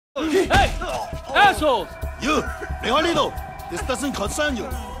Hey, assholes! You, 离开呢度 This doesn't concern you.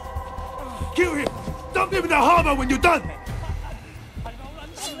 Kill him! Dump him in the harbor when you're done!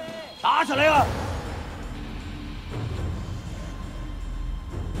 打起来啊！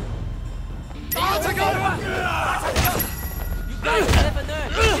打起来！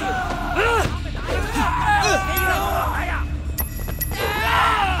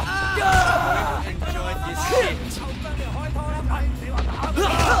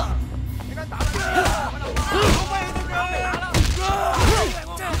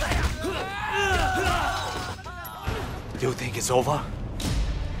 Do you think it's over?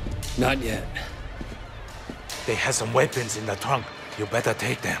 Not yet. They have some weapons in the trunk. You better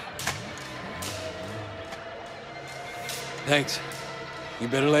take them. Thanks. You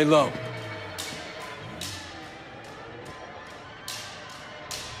better lay low.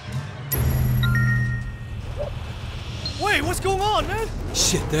 Wait, what's going on, man?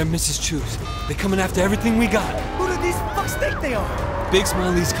 Shit, they're Mrs. Chu's. They're coming after everything we got. Who do these fucks think they are? Big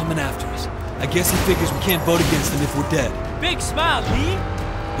Smiley's coming after us. I guess he figures we can't vote against him if we're dead. Big Smile, Lee?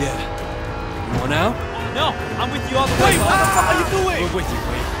 Yeah. You want out? No, I'm with you all the way. Wait, what the fuck are you doing? We're with you,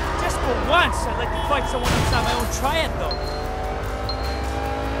 Wade. Just for once, I'd like to fight someone outside my own triad, though.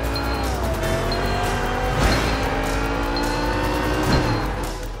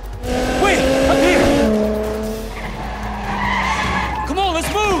 Wait, up here! Come on, let's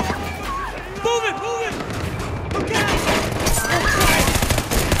move! Move it, move it! Okay!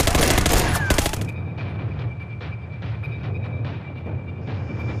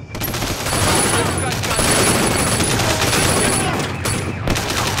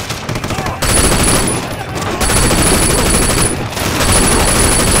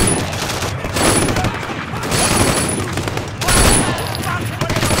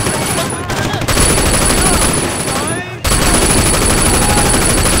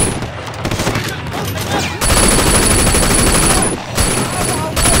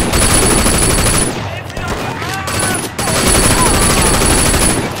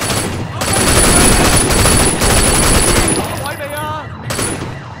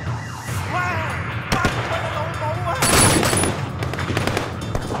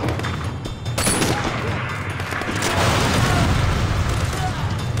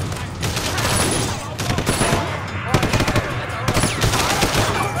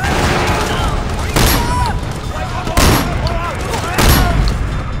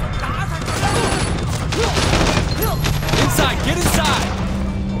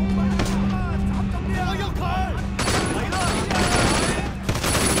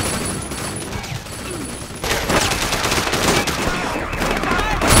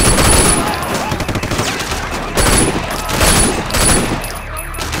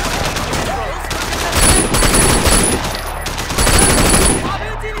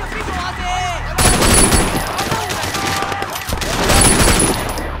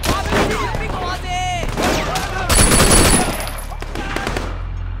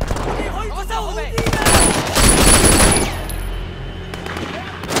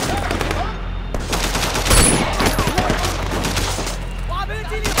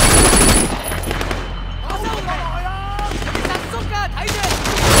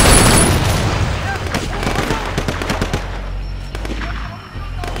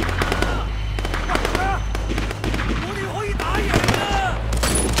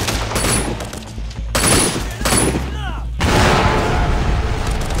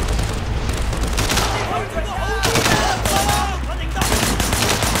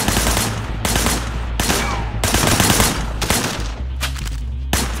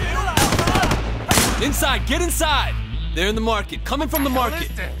 Inside, get inside! They're in the market, coming from the market.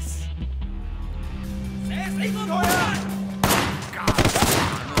 What is this?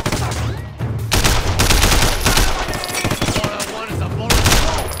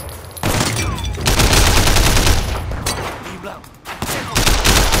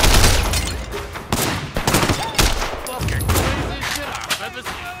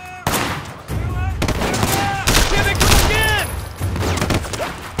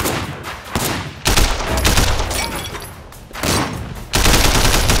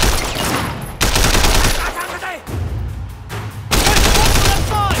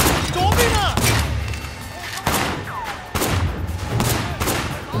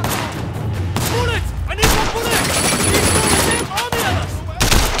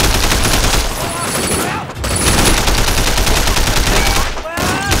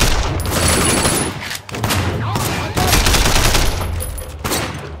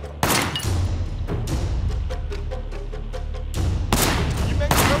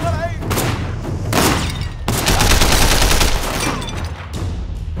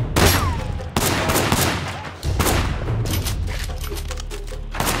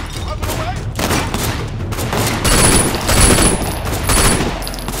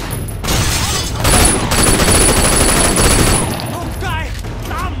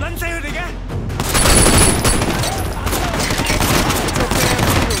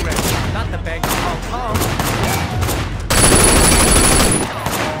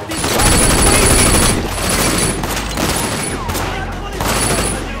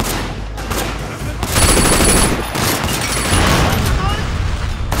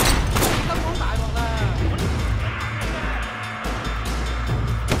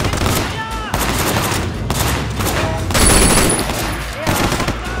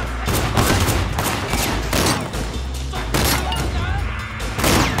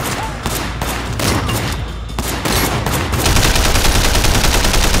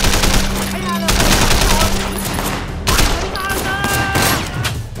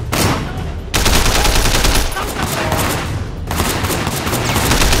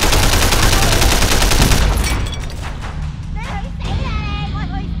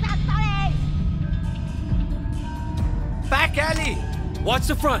 Watch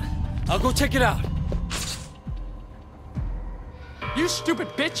the front. I'll go check it out. You stupid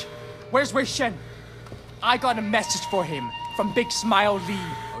bitch! Where's Wei Shen? I got a message for him from Big Smile Lee.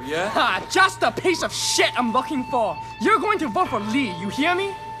 Oh, yeah? Ha! Just the piece of shit I'm looking for. You're going to vote for Lee, you hear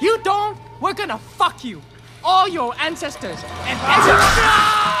me? You don't, we're gonna fuck you. All your ancestors and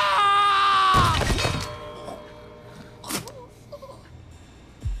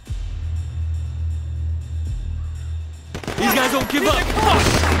These guys don't give up.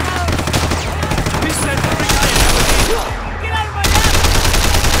 He said every guy get out of my ass!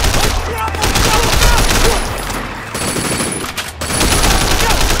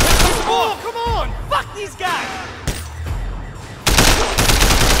 Oh, come on! Fuck these guys!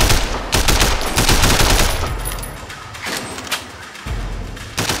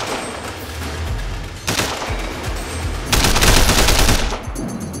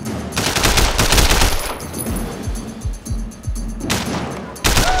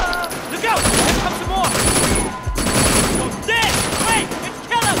 Look out! Here comes some more! You're dead! Wait! Let's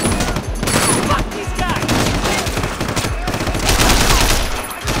kill him! Fuck these guys!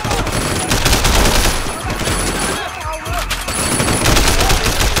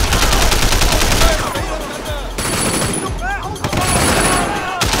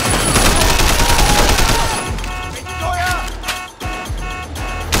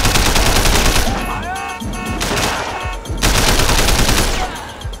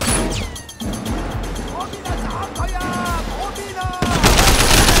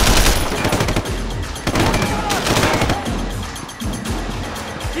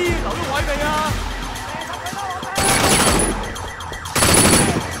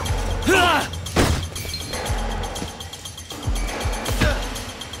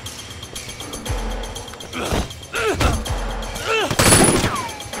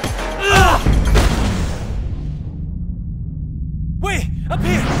 Wait! Up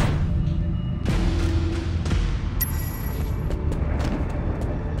here!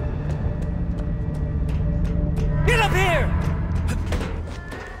 Get up here!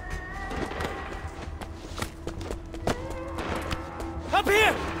 Up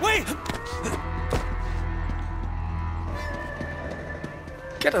here! Wait!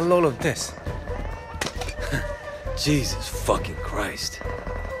 Get a load of this. Jesus fucking Christ.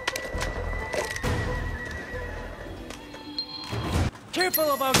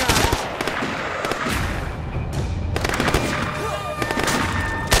 Careful about guys!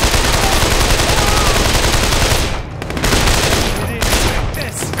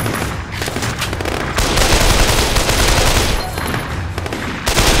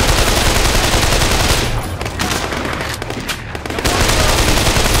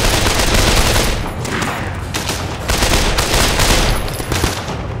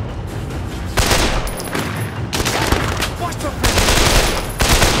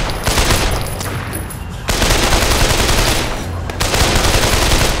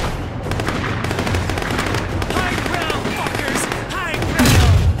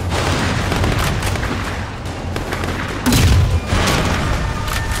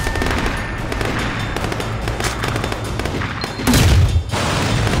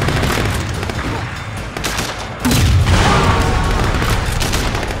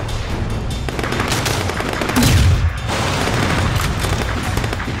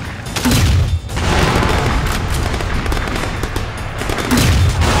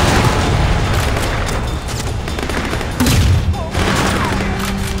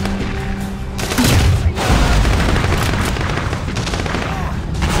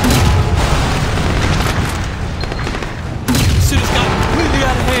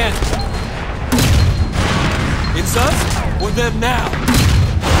 It's us or them now?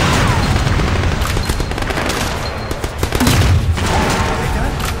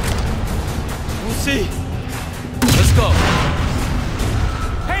 We'll see. Let's go.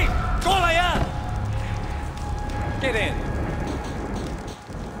 Hey! Golaya! Get in.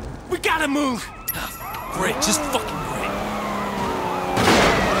 We gotta move! Great, just fucking great.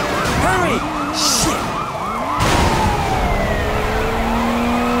 Hurry! Shit!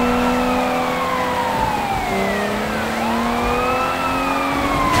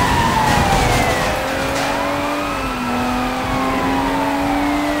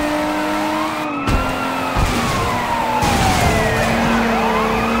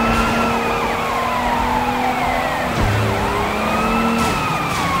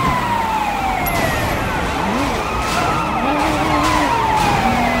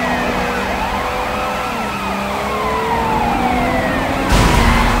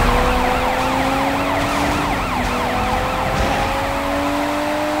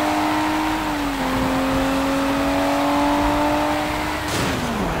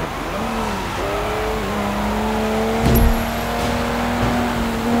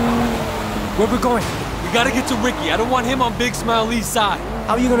 we're going. We gotta get to Ricky. I don't want him on Big Smile Lee's side.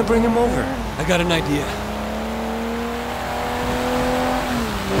 How are you gonna bring him over? I got an idea.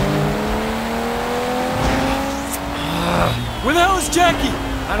 Where the hell is Jackie?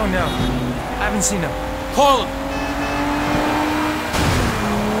 I don't know. I haven't seen him. Call him.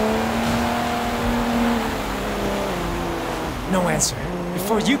 No answer.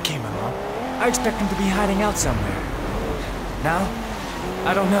 Before you came along, I expect him to be hiding out somewhere. Now,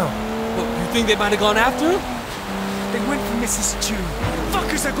 I don't know. Well, you think they might have gone after him? They went for Mrs. Chu.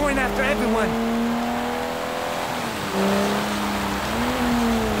 Fuckers are going after everyone.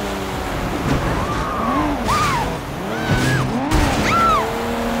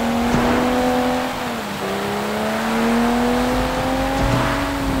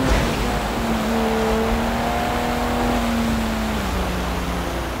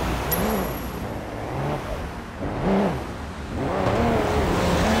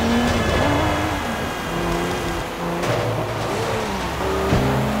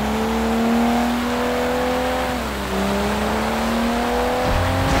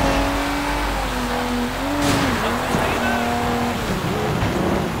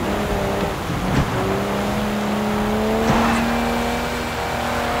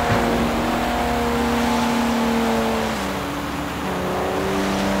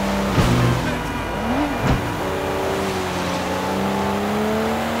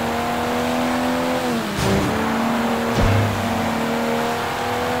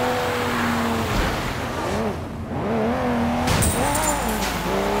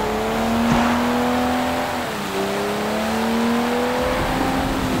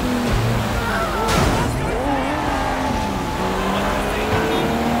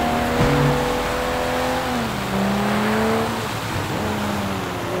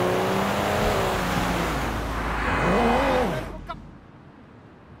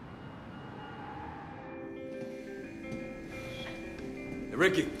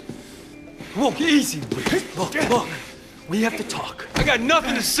 Ricky. Look, easy, Ricky. Look. We have to talk. I got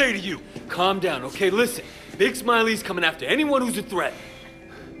nothing to say to you. Calm down, okay? Listen. Big Smiley's coming after anyone who's a threat.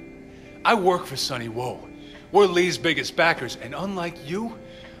 I work for Sonny Woe. We're Lee's biggest backers, and unlike you,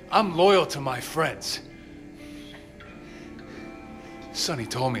 I'm loyal to my friends. Sonny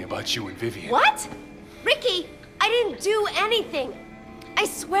told me about you and Vivian. What? Ricky, I didn't do anything. I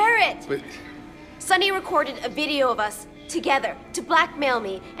swear it. But Sonny recorded a video of us together to blackmail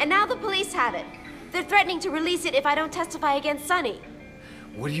me, and now the police have it. They're threatening to release it if I don't testify against Sonny.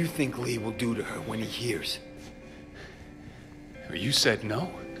 What do you think Lee will do to her when he hears? you said no?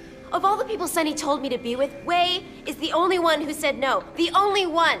 Of all the people Sonny told me to be with, Wei is the only one who said no. The only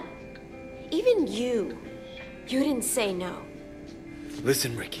one. Even you didn't say no.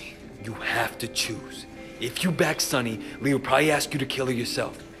 Listen, Ricky, you have to choose. If you back Sonny, Lee will probably ask you to kill her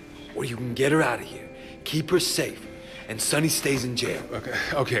yourself. Or you can get her out of here, keep her safe, and Sonny stays in jail.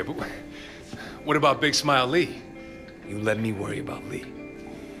 Okay, but what about Big Smile Lee? You let me worry about Lee.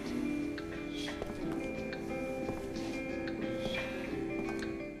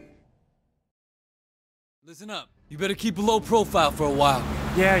 Listen up. You better keep a low profile for a while.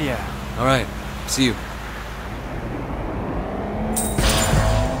 Yeah. All right. See you.